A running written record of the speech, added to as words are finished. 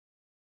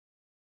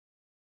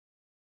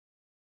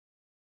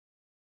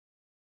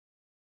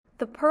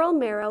The Purl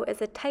Merrow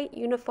is a tight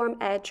uniform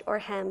edge or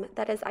hem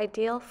that is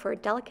ideal for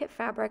delicate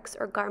fabrics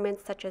or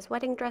garments such as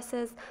wedding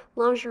dresses,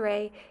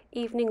 lingerie,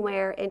 evening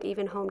wear, and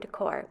even home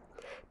decor.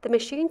 The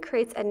machine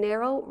creates a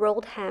narrow,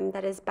 rolled hem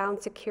that is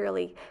bound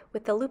securely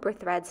with the looper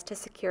threads to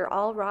secure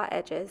all raw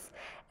edges,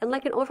 and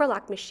like an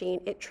overlock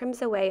machine, it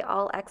trims away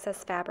all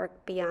excess fabric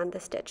beyond the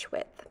stitch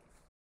width.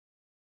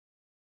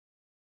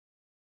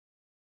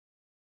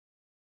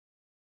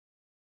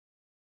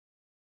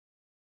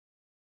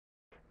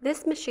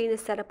 This machine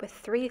is set up with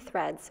 3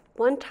 threads,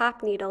 1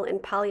 top needle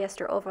and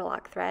polyester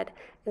overlock thread,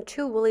 and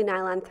 2 woolly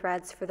nylon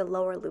threads for the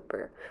lower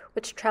looper,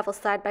 which travel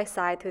side by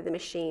side through the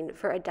machine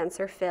for a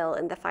denser fill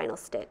in the final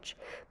stitch,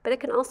 but it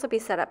can also be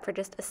set up for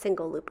just a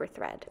single looper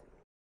thread.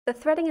 The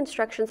threading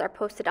instructions are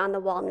posted on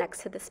the wall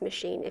next to this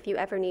machine if you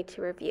ever need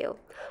to review.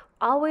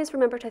 Always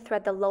remember to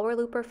thread the lower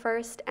looper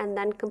first and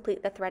then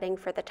complete the threading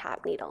for the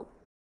top needle.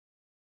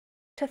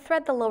 To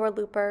thread the lower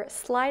looper,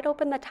 slide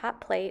open the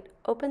top plate,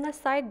 open the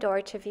side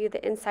door to view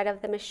the inside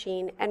of the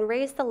machine, and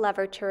raise the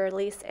lever to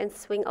release and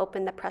swing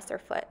open the presser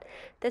foot.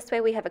 This way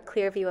we have a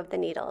clear view of the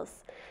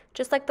needles.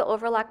 Just like the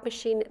overlock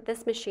machine,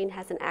 this machine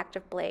has an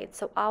active blade,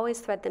 so always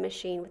thread the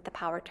machine with the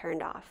power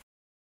turned off.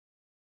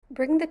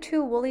 Bring the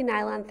 2 woolly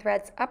nylon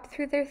threads up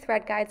through their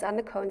thread guides on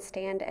the cone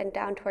stand and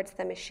down towards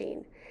the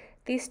machine.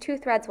 These 2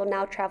 threads will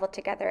now travel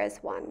together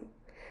as one.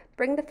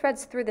 Bring the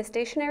threads through the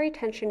stationary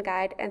tension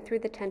guide and through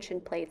the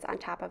tension plates on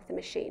top of the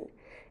machine.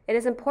 It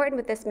is important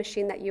with this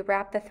machine that you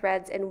wrap the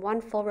threads in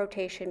one full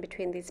rotation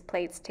between these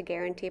plates to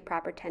guarantee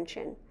proper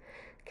tension.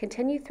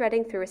 Continue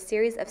threading through a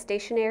series of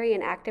stationary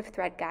and active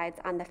thread guides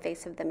on the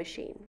face of the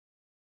machine.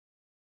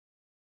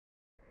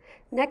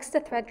 Next, the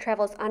thread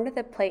travels under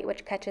the plate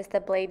which catches the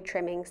blade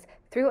trimmings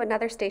through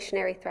another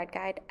stationary thread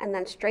guide and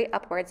then straight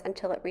upwards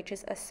until it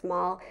reaches a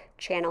small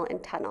channel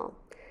and tunnel.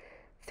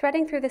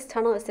 Threading through this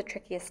tunnel is the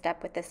trickiest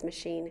step with this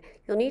machine.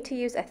 You'll need to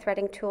use a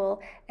threading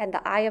tool, and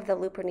the eye of the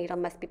looper needle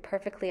must be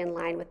perfectly in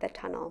line with the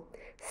tunnel.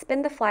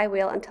 Spin the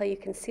flywheel until you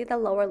can see the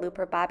lower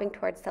looper bobbing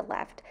towards the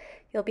left.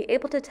 You'll be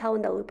able to tell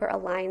when the looper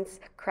aligns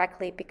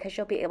correctly because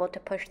you'll be able to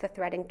push the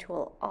threading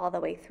tool all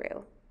the way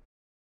through.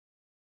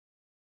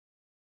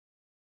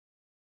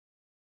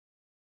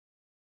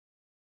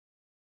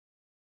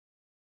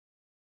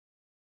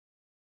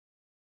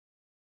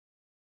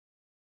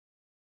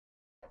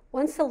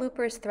 Once the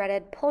looper is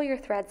threaded, pull your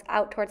threads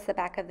out towards the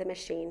back of the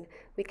machine.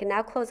 We can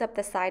now close up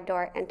the side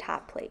door and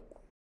top plate.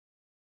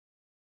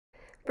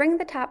 Bring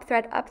the top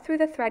thread up through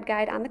the thread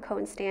guide on the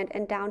cone stand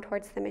and down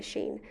towards the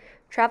machine.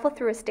 Travel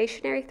through a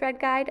stationary thread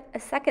guide, a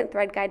second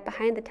thread guide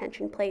behind the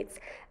tension plates,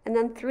 and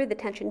then through the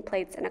tension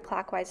plates in a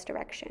clockwise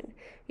direction.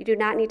 You do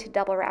not need to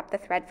double wrap the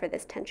thread for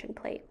this tension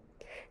plate.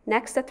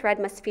 Next, the thread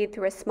must feed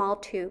through a small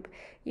tube.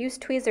 Use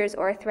tweezers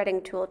or a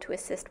threading tool to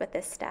assist with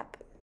this step.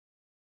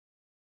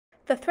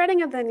 The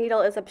threading of the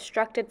needle is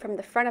obstructed from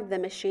the front of the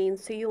machine,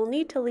 so you will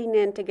need to lean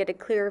in to get a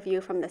clearer view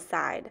from the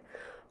side.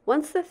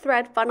 Once the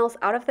thread funnels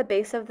out of the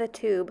base of the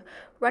tube,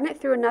 run it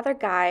through another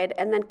guide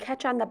and then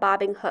catch on the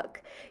bobbing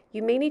hook.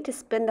 You may need to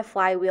spin the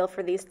flywheel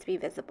for these to be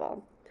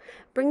visible.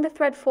 Bring the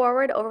thread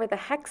forward over the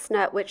hex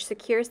nut which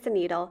secures the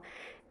needle.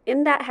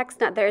 In that hex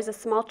nut there is a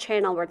small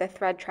channel where the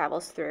thread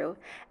travels through,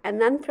 and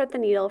then thread the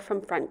needle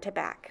from front to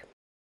back.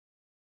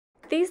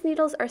 These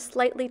needles are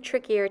slightly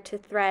trickier to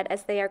thread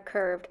as they are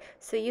curved,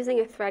 so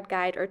using a thread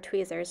guide or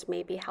tweezers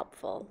may be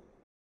helpful.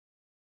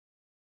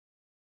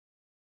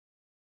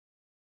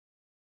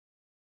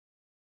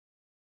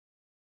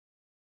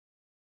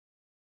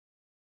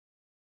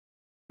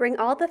 Bring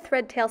all the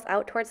thread tails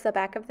out towards the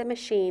back of the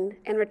machine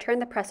and return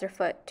the presser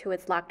foot to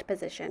its locked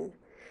position.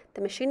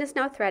 The machine is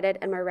now threaded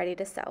and we're ready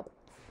to sew.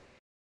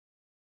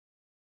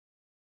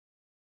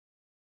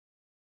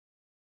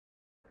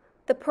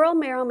 The Purl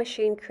Merrow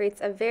machine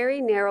creates a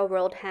very narrow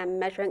rolled hem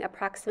measuring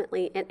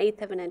approximately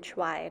 1/8 of an inch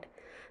wide.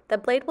 The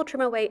blade will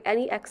trim away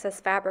any excess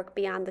fabric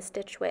beyond the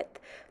stitch width,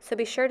 so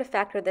be sure to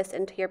factor this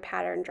into your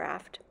pattern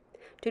draft.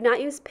 Do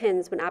not use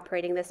pins when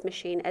operating this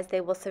machine as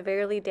they will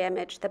severely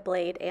damage the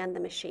blade and the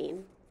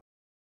machine.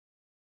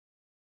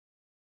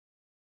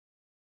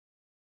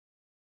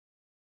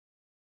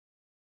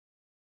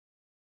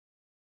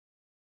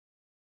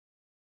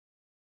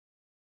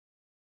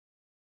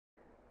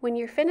 When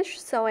you're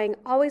finished sewing,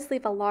 always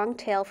leave a long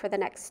tail for the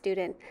next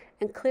student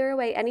and clear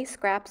away any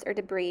scraps or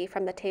debris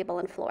from the table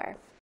and floor.